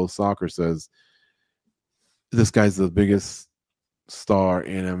 who follows soccer, says this guy's the biggest star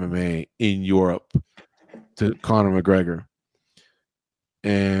in MMA in Europe to Conor McGregor.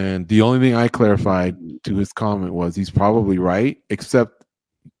 And the only thing I clarified to his comment was he's probably right, except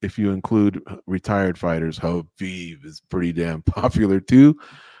if you include retired fighters. Habib is pretty damn popular too.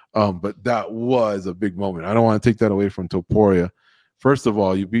 But that was a big moment. I don't want to take that away from Topuria. First of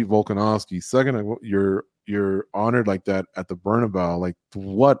all, you beat Volkanovski. Second, you're honored like that at the Bernabeu. Like,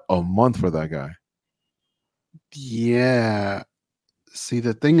 what a month for that guy. Yeah. See,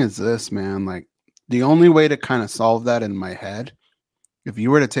 the thing is this, man. Like, the only way to kind of solve that in my head, if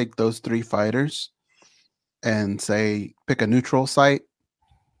you were to take those three fighters and say pick a neutral site,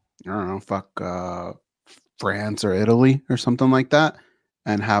 I don't know, France or Italy or something like that,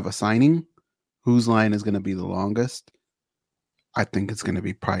 and have a signing, whose line is going to be the longest? I think it's going to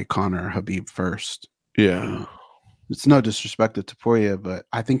be probably Conor Habib first. Yeah. It's no disrespect to Topuria, but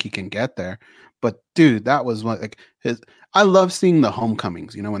I think he can get there. But dude, that was like I love seeing the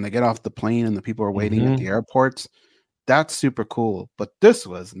homecomings, you know, when they get off the plane and the people are waiting at the airports. That's super cool. But this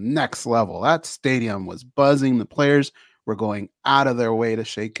was next level. That stadium was buzzing. The players were going out of their way to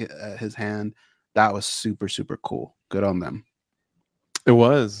shake his hand. That was super, super cool. Good on them. It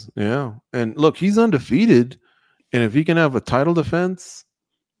was, yeah. And look, he's undefeated. And if he can have a title defense,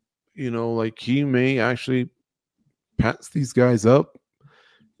 you know, like, he may actually pass these guys up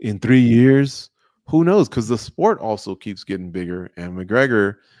in 3 years. Who knows? Because the sport also keeps getting bigger. And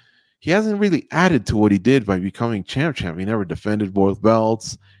McGregor, he hasn't really added to what he did by becoming champ. He never defended both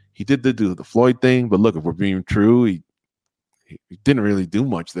belts. He did do the Floyd thing. But look, if we're being true, he didn't really do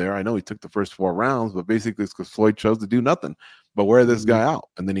much there. I know he took the first 4 rounds, but basically it's because Floyd chose to do nothing but wear this guy out.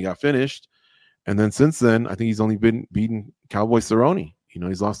 And then he got finished. And then since then, I think he's only been beating Cowboy Cerrone. You know,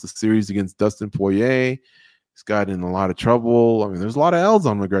 he's lost the series against Dustin Poirier. He's gotten in a lot of trouble. I mean, there's a lot of L's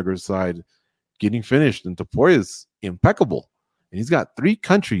on McGregor's side getting finished, and Topuria's impeccable. And he's got 3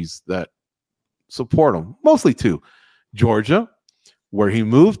 countries that support him, mostly 2. Georgia, where he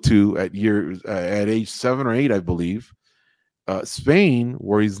moved to at age 7 or 8, I believe. Spain,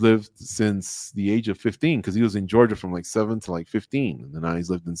 where he's lived since the age of 15, because he was in Georgia from like 7 to like 15. And then now he's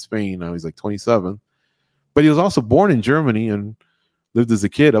lived in Spain. Now he's like 27. But he was also born in Germany and lived as a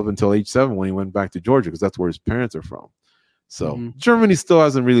kid up until age 7 when he went back to Georgia, because that's where his parents are from. So Germany still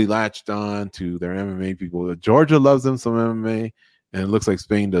hasn't really latched on to their MMA people. Georgia loves them some MMA, and it looks like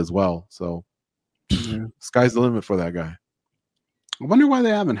Spain does well. So sky's the limit for that guy. I wonder why they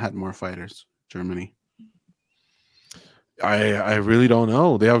haven't had more fighters, Germany. I really don't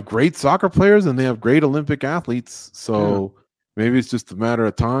know. They have great soccer players and they have great Olympic athletes. So maybe it's just a matter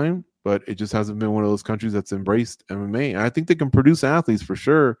of time, but it just hasn't been one of those countries that's embraced MMA. And I think they can produce athletes for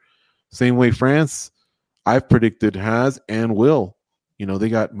sure. Same way France, I've predicted, has and will. You know, they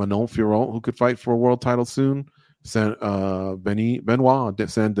got Manon Fiorot, who could fight for a world title soon. Benoit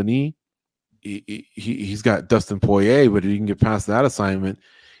Saint Denis. He's got Dustin Poirier, but if he can get past that assignment,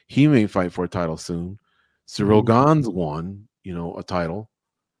 he may fight for a title soon. Cyril Gans won, you know, a title.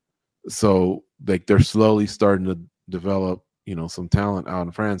 So like they're slowly starting to develop, you know, some talent out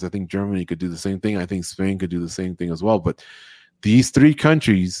in France. I think Germany could do the same thing. I think Spain could do the same thing as well. But these three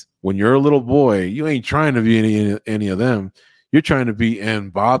countries, when you're a little boy, you ain't trying to be any of them. You're trying to be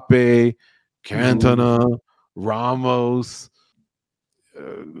Mbappe, Cantona, Ramos,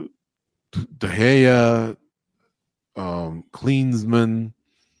 De Gea, Klinsmann.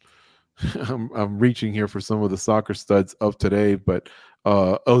 I'm reaching here for some of the soccer studs of today, but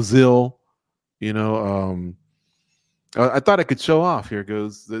Ozil, I thought I could show off. Here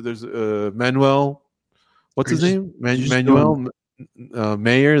goes. There's Manuel. What's his name? Manuel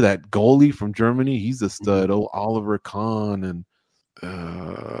Mayer, that goalie from Germany. He's a stud. Oh, Oliver Kahn and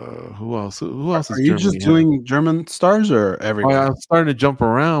who else? Who else is Are you Germany just doing German stars or everybody? I'm starting to jump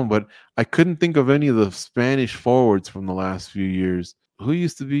around, but I couldn't think of any of the Spanish forwards from the last few years. Who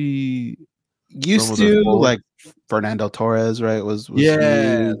used to be like Fernando Torres, right? Was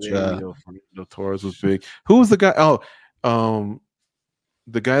huge. Fernando Torres was big. Who was the guy?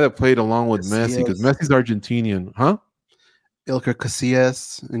 The guy that played along with Messi, because Messi's Argentinian, huh? Iker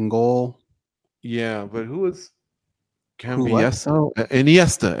Casillas in goal. Yeah, but who was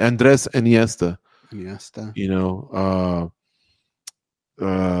Iniesta, Andres Iniesta.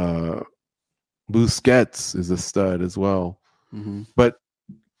 Busquets is a stud as well. Mm-hmm. But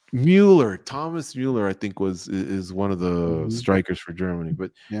Thomas Mueller, I think is one of the strikers for Germany.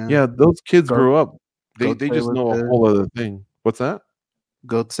 But yeah those kids grew up. They just know a whole other thing. What's that?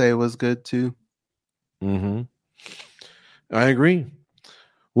 Götze was good too. Mm-hmm. I agree.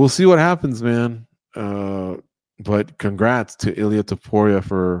 We'll see what happens, man. But congrats to Ilia Topuria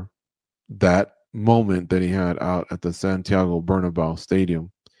for that moment that he had out at the Santiago Bernabeu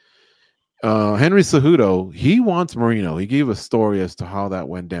Stadium. Henry Cejudo, he wants Marino. He gave a story as to how that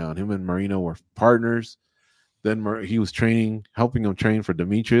went down. Him and Marino were partners. Then he was helping him train for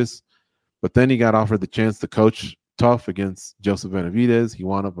Demetrius. But then he got offered the chance to coach tough against Joseph Benavidez. He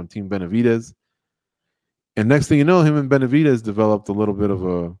wound up on Team Benavidez. And next thing you know, him and Benavidez developed a little bit of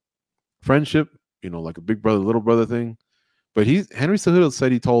a friendship, like a big brother, little brother thing. But Henry Cejudo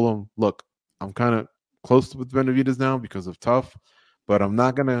said he told him, look, I'm kind of close with Benavidez now because of tough, but I'm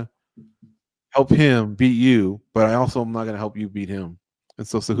not going to help him beat you, but I also am not going to help you beat him. And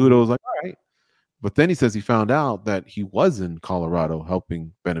so Cejudo was like, all right. But then he says he found out that he was in Colorado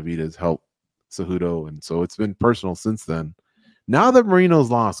helping Benavidez help Cejudo. And so it's been personal since then. Now that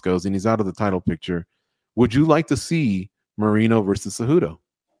Marino's lost goes and he's out of the title picture, would you like to see Marino versus Cejudo?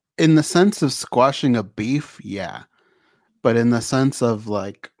 In the sense of squashing a beef, yeah. But in the sense of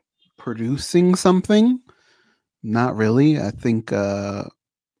like producing something, not really. I think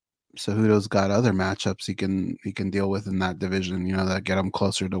Cejudo's got other matchups he can deal with in that division, that get him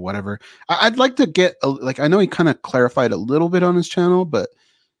closer to whatever. I'd like to get I know he kind of clarified a little bit on his channel, but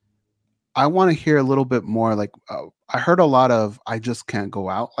I want to hear a little bit more. I heard a lot of I just can't go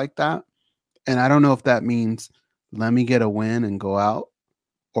out like that, and I don't know if that means let me get a win and go out,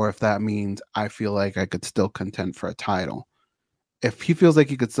 or if that means I feel like I could still contend for a title. If he feels like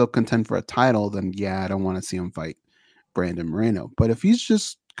he could still contend for a title, then yeah, I don't want to see him fight Brandon Moreno. But if he's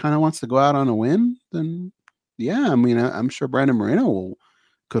just kind of wants to go out on a win, then yeah, I mean, I'm sure Brandon Moreno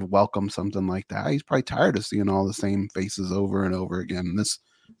could welcome something like that. He's probably tired of seeing all the same faces over and over again. This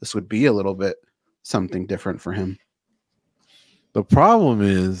would be a little bit something different for him. The problem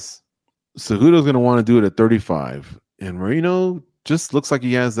is Cejudo's going to want to do it at 35, and Moreno just looks like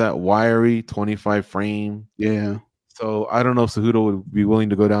he has that wiry 25 frame. Yeah. So I don't know if Cejudo would be willing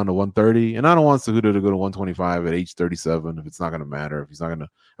to go down to 130, and I don't want Cejudo to go to 125 at age 37 if it's not going to matter. If he's not going to,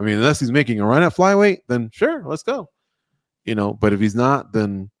 unless he's making a run at flyweight, then sure, let's go. But if he's not,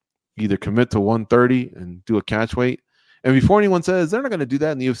 then either commit to 130 and do a catch weight. And before anyone says they're not going to do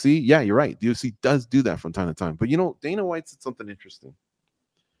that in the UFC, yeah, you're right. The UFC does do that from time to time. But Dana White said something interesting.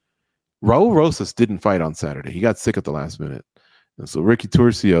 Raul Rosas didn't fight on Saturday. He got sick at the last minute. And so Ricky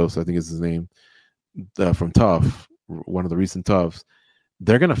Turcios, I think is his name, from Tough, one of the recent Toughs,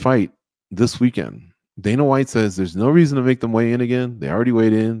 they're going to fight this weekend. Dana White says there's no reason to make them weigh in again. They already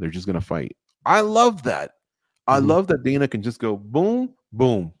weighed in. They're just going to fight. I love that. I love that Dana can just go boom,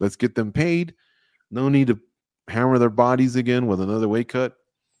 boom. Let's get them paid. No need to hammer their bodies again with another weight cut.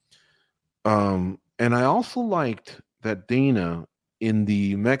 And I also liked that Dana in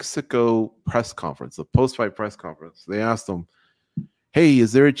the Mexico press conference, the post-fight press conference, they asked him, hey,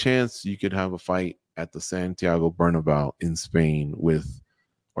 is there a chance you could have a fight at the Santiago Bernabeu in Spain with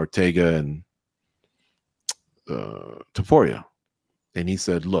Ortega and Topuria? And he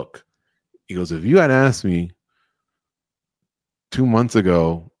said, look, he goes, if you had asked me 2 months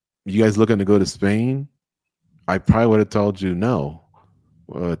ago, you guys looking to go to Spain, I probably would have told you no.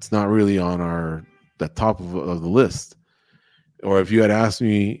 It's not really on the top of the list. Or if you had asked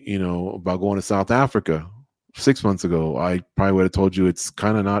me, about going to South Africa, 6 months ago, I probably would have told you it's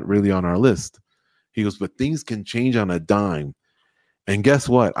kind of not really on our list. He goes, but things can change on a dime. And guess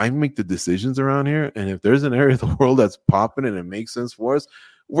what? I make the decisions around here. And if there's an area of the world that's popping and it makes sense for us,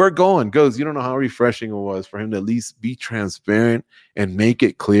 we're going. Goes, you don't know how refreshing it was for him to at least be transparent and make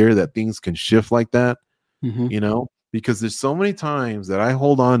it clear that things can shift like that, you know? Because there's so many times that I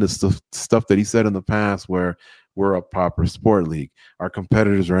hold on to stuff that he said in the past where we're a proper sport league. Our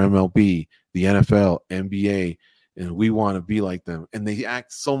competitors are MLB, the NFL, NBA, and we want to be like them. And they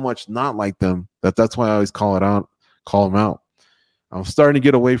act so much not like them that's why I always call them out. I'm starting to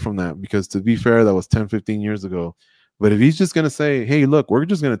get away from that because, to be fair, that was 10, 15 years ago. But if he's just going to say, hey, look, we're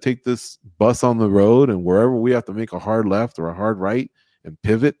just going to take this bus on the road and wherever we have to make a hard left or a hard right and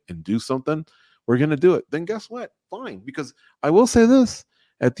pivot and do something, we're going to do it. Then guess what? Fine. Because I will say this,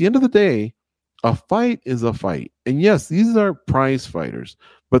 at the end of the day, a fight is a fight. And yes, these are prize fighters,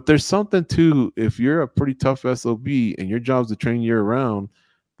 but there's something too, if you're a pretty tough SOB and your job's to train year round,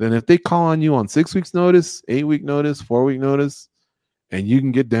 then if they call on you on 6 weeks notice, 8-week notice, 4-week notice, and you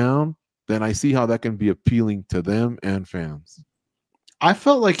can get down, then I see how that can be appealing to them and fans. I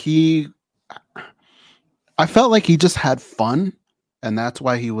felt like he just had fun, and that's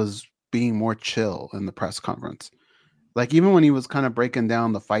why he was being more chill in the press conference. Like, even when he was kind of breaking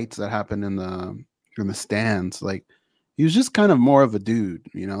down the fights that happened in the stands, like, he was just kind of more of a dude,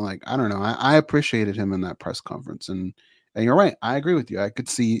 you know. Like, I don't know. I appreciated him in that press conference, and you're right. I agree with you. I could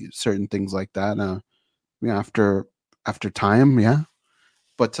see certain things like that. After time, yeah.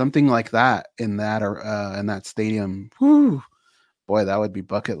 But something like that in that stadium, whew, boy, that would be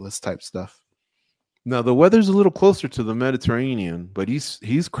bucket list type stuff. Now the weather's a little closer to the Mediterranean, but he's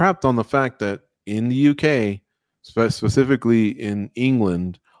crapped on the fact that in the UK, specifically in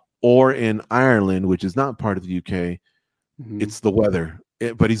England or in Ireland, which is not part of the UK, it's the weather.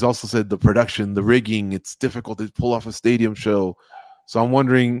 But he's also said the production, the rigging, it's difficult to pull off a stadium show. So I'm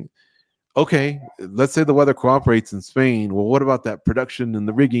wondering, okay, let's say the weather cooperates in Spain. Well, what about that production and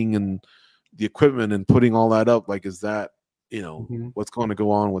the rigging and the equipment and putting all that up? Like, is that, what's going to go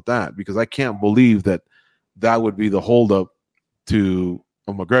on with that? Because I can't believe that would be the holdup to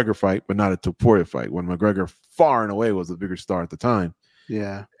a McGregor fight, but not a Topuria fight, when McGregor far and away was the bigger star at the time.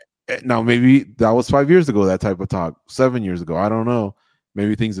 Yeah. Now, maybe that was 5 years ago, that type of talk, 7 years ago. I don't know.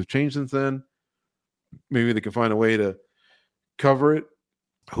 Maybe things have changed since then. Maybe they can find a way to cover it.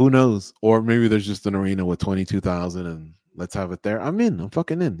 Who knows? Or maybe there's just an arena with 22,000 and let's have it there. I'm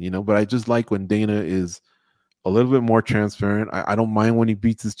fucking in, but I just like when Dana is a little bit more transparent. I don't mind when he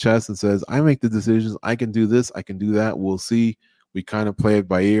beats his chest and says, I make the decisions. I can do this. I can do that. We'll see. We kind of play it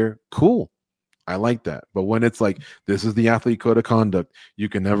by ear. Cool. I like that. But when it's like, this is the athlete code of conduct. You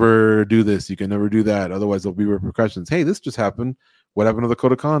can never do this. You can never do that. Otherwise there'll be repercussions. Hey, this just happened. What happened to the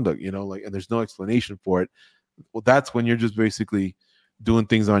code of conduct? And there's no explanation for it. Well, that's when you're just basically doing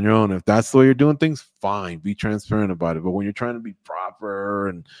things on your own. If that's the way you're doing things, fine, be transparent about it. But when you're trying to be proper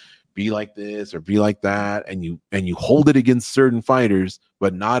and be like this or be like that, and you hold it against certain fighters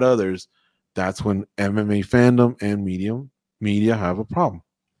but not others, that's when MMA fandom and media have a problem.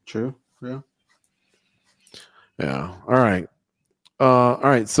 True. Yeah. All right.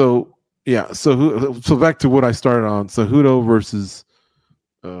 So back to what I started on. Cejudo versus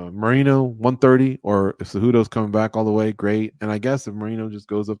Moreno, 130, or if Cejudo's coming back all the way, great. And I guess if Moreno just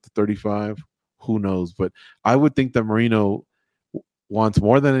goes up to 35, who knows? But I would think that Moreno wants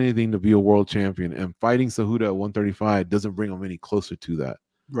more than anything to be a world champion, and fighting Cejudo at 135 doesn't bring him any closer to that.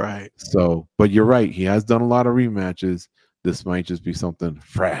 Right. So, but you're right. He has done a lot of rematches. This might just be something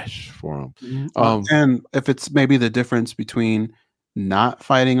fresh for him. And if it's maybe the difference between not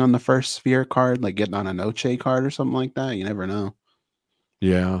fighting on the first Sphere card, like getting on a Noche card or something like that, you never know.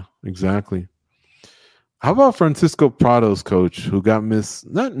 Yeah, exactly. How about Francisco Prado's coach, who got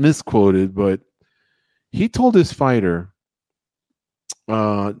not misquoted, but he told his fighter,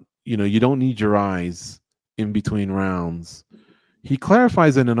 you don't need your eyes in between rounds. He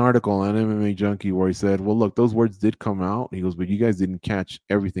clarifies in an article on MMA Junkie where he said, well, look, those words did come out. He goes, but you guys didn't catch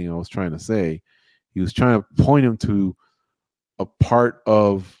everything I was trying to say. He was trying to point him to a part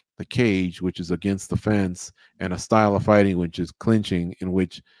of the cage, which is against the fence, and a style of fighting, which is clinching, in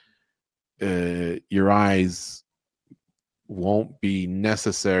which your eyes won't be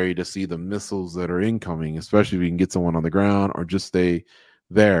necessary to see the missiles that are incoming, especially if you can get someone on the ground or just stay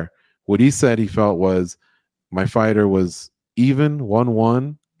there. What he said he felt was, my fighter was even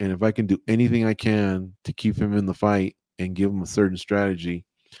 1-1, and if I can do anything I can to keep him in the fight and give him a certain strategy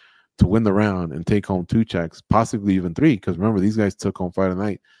to win the round and take home 2 checks, possibly even 3, because remember, these guys took home fight of the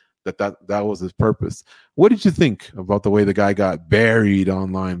night, that was his purpose. What did you think about the way the guy got buried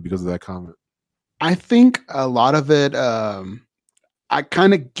online because of that comment? I think a lot of it, I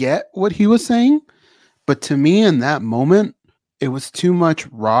kind of get what he was saying, but to me in that moment, it was too much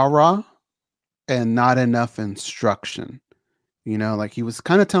rah-rah and not enough instruction. You know, like he was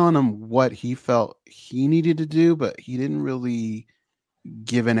kind of telling him what he felt he needed to do, but he didn't really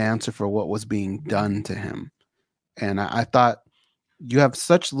give an answer for what was being done to him. And I thought you have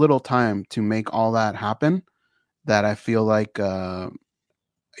such little time to make all that happen that I feel like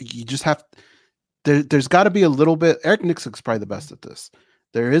you just have there's got to be a little bit. Eric Nixon's probably the best at this.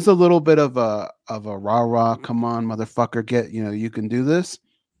 There is a little bit of a rah rah, come on, motherfucker, get, you can do this,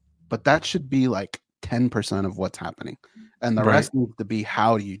 but that should be like 10% of what's happening, and the rest needs to be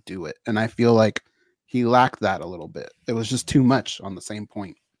how do you do it. And I feel like he lacked that a little bit. It was just too much on the same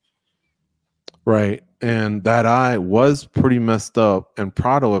point. Right. And that eye was pretty messed up. And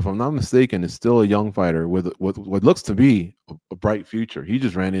Prado, if I'm not mistaken, is still a young fighter with what looks to be a bright future. He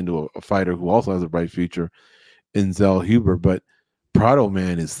just ran into a fighter who also has a bright future in Zell Huber. But Prado,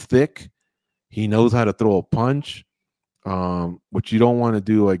 man, is thick. He knows how to throw a punch. What you don't want to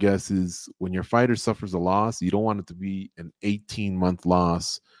do, I guess, is when your fighter suffers a loss, you don't want it to be an 18-month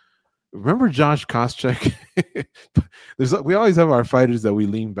loss. Remember Josh Koscheck? We always have our fighters that we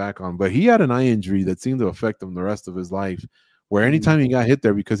lean back on, but he had an eye injury that seemed to affect him the rest of his life, where anytime he got hit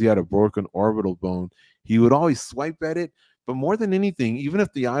there because he had a broken orbital bone, he would always swipe at it. But more than anything, even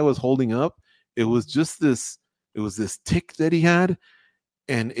if the eye was holding up, it was this tick that he had,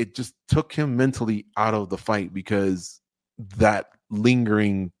 and it just took him mentally out of the fight because that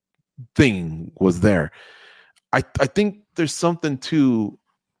lingering thing was there. I think there's something to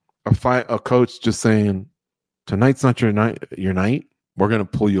a coach just saying, tonight's not your night. We're gonna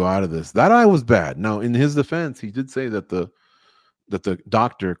pull you out of this. That eye was bad. Now, in his defense, he did say that the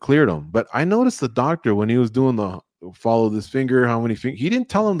doctor cleared him. But I noticed the doctor when he was doing the follow this finger, how many fingers, he didn't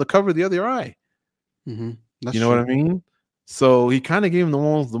tell him to cover the other eye. Mm-hmm. You know what I mean? So he kind of gave him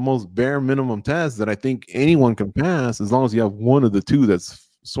the most bare minimum test that I think anyone can pass as long as you have one of the two that's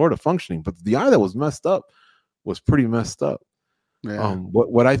sort of functioning. But the eye that was messed up was pretty messed up. Yeah.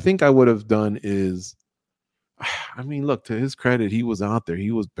 What I think I would have done is, I mean, look, to his credit, he was out there, he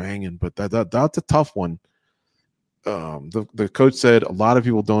was banging, but that's a tough one. The coach said a lot of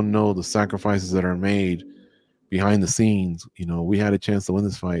people don't know the sacrifices that are made behind the scenes. We had a chance to win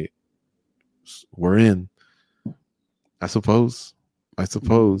this fight. We're in, I suppose.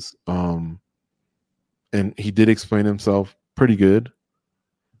 And he did explain himself pretty good.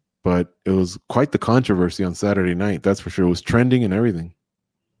 But it was quite the controversy on Saturday night. That's for sure. It was trending and everything.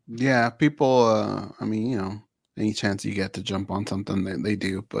 Yeah, people, any chance you get to jump on something, they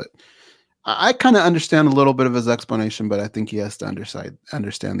do. But I kind of understand a little bit of his explanation, but I think he has to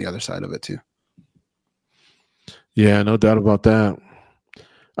understand the other side of it too. Yeah, no doubt about that.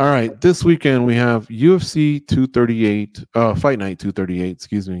 All right, this weekend we have UFC 238, Fight Night 238,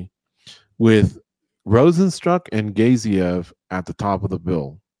 excuse me, with Rosenstruck and Gaziev at the top of the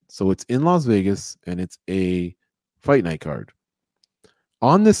bill. So it's in Las Vegas, and it's a fight night card.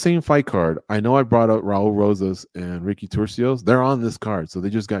 On this same fight card, I know I brought up Raul Rosas and Ricky Turcios. They're on this card, so they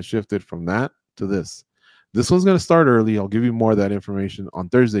just got shifted from that to this. This one's going to start early. I'll give you more of that information on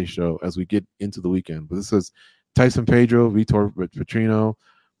Thursday's show as we get into the weekend. But this is Tyson Pedro, Vitor Petrino,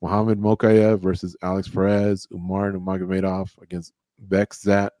 Mohamed Mokaev versus Alex Perez, Umar Nurmagomedov against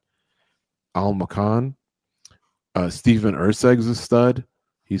Bekzat Al-Makan. Steven Urseg's a stud.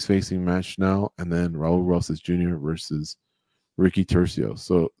 He's facing Matt Schnell, and then Raul Rosas Jr. versus Ricky Turcios.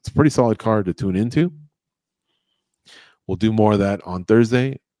 So it's a pretty solid card to tune into. We'll do more of that on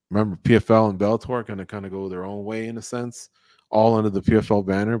Thursday. Remember, PFL and Bellator are going to kind of go their own way in a sense, all under the PFL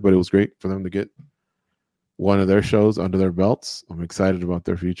banner, but it was great for them to get one of their shows under their belts. I'm excited about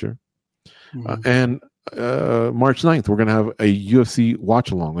their future. Mm-hmm. And March 9th, we're going to have a UFC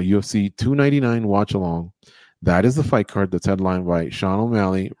watch-along, a UFC 299 watch-along. That is the fight card that's headlined by Sean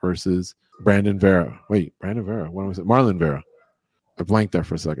O'Malley versus Brandon Vera. Wait, Brandon Vera? What was it? Marlon Vera. I blanked there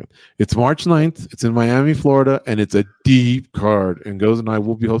for a second. It's March 9th. It's in Miami, Florida, and it's a deep card. And Goz and I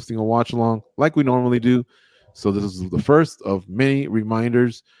will be hosting a watch-along like we normally do. So this is the first of many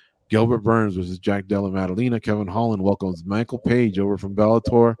reminders. Gilbert Burns versus Jack Della Maddalena. Kevin Holland welcomes Michael Page over from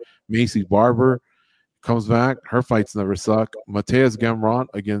Bellator. Macy Barber comes back. Her fights never suck. Mateus Gamrot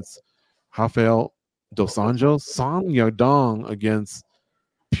against Rafael Dos Anjos. Song Yadong against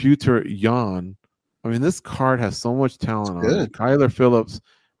Peter Yan. I mean, this card has so much talent on it. Kyler Phillips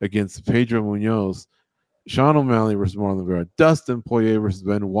against Pedro Munoz. Sean O'Malley versus Marlon Vera. Dustin Poirier versus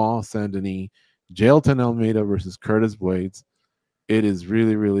Benoit Saint-Denis. Jailton Almeida versus Curtis Blades. It is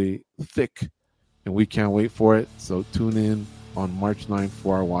really, really thick, and we can't wait for it. So tune in on March 9th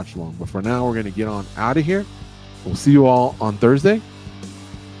for our watch along. But for now, we're going to get on out of here. We'll see you all on Thursday.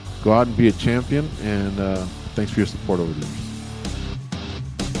 Go out and be a champion, and thanks for your support over the years.